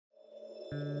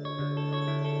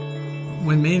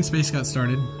When Maine Space got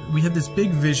started, we had this big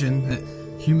vision that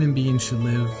human beings should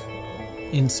live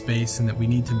in space and that we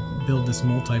need to build this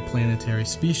multi-planetary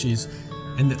species,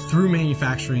 and that through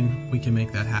manufacturing we can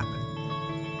make that happen.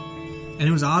 And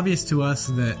it was obvious to us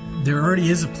that there already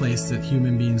is a place that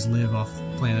human beings live off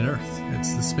planet Earth.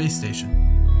 It's the space station.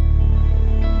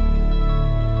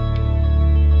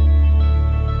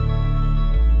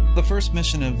 The first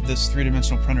mission of this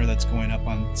three-dimensional printer that's going up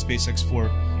on SpaceX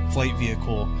 4 flight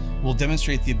vehicle will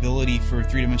demonstrate the ability for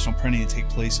three-dimensional printing to take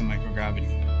place in microgravity.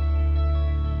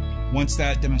 Once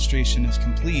that demonstration is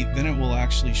complete, then it will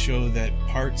actually show that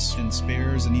parts and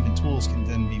spares and even tools can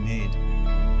then be made.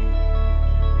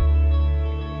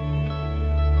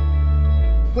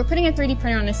 We're putting a 3D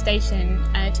printer on a station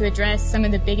to address some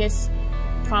of the biggest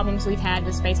problems we've had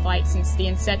with spaceflight since the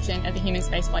inception of the human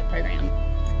spaceflight program.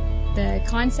 The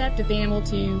concept of being able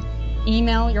to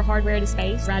email your hardware to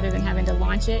space rather than having to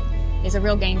launch it is a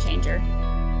real game changer.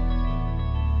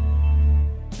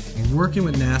 We're working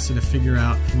with NASA to figure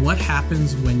out what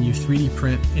happens when you 3D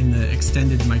print in the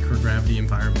extended microgravity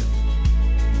environment.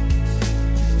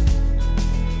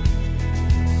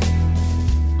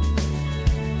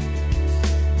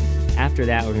 After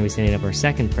that, we're going to be setting up our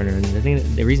second printer, and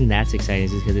the reason that's exciting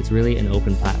is because it's really an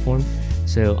open platform.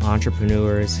 So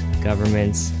entrepreneurs,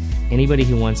 governments, anybody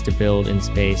who wants to build in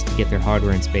space, to get their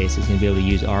hardware in space, is going to be able to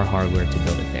use our hardware to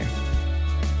build it there.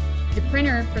 The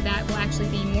printer for that will actually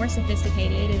be more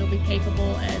sophisticated. It'll be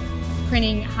capable of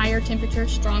printing higher temperature,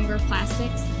 stronger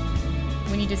plastics.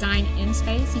 When you design in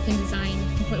space, you can design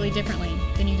completely differently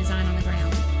than you design on the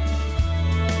ground.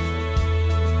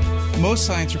 Most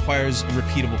science requires a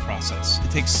repeatable process.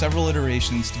 It takes several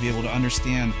iterations to be able to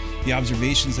understand the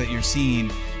observations that you're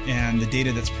seeing and the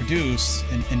data that's produced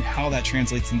and how that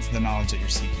translates into the knowledge that you're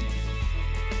seeking.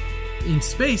 In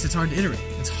space, it's hard to iterate.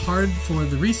 It's hard for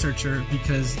the researcher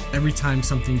because every time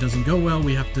something doesn't go well,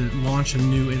 we have to launch a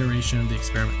new iteration of the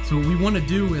experiment. So what we want to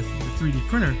do with the 3D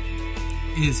printer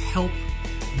is help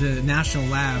the national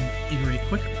lab iterate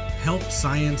quicker, help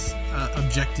science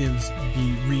objectives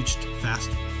be reached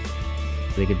faster.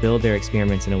 They could build their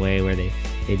experiments in a way where they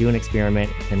do an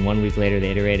experiment, then 1 week later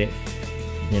they iterate it,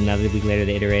 and another week later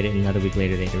they iterate it, and another week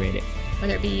later they iterate it.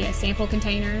 Whether it be a sample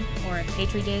container or a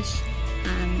petri dish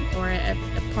or a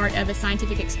part of a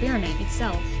scientific experiment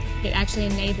itself, it actually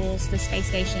enables the space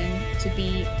station to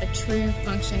be a true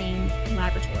functioning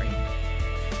laboratory.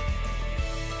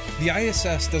 The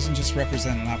ISS doesn't just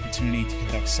represent an opportunity to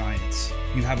conduct science.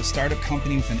 You have a startup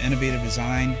company with an innovative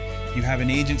design. You have an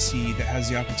agency that has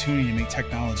the opportunity to make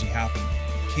technology happen.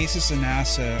 CASIS and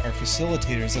NASA are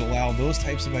facilitators that allow those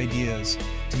types of ideas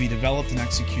to be developed and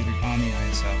executed on the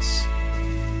ISS.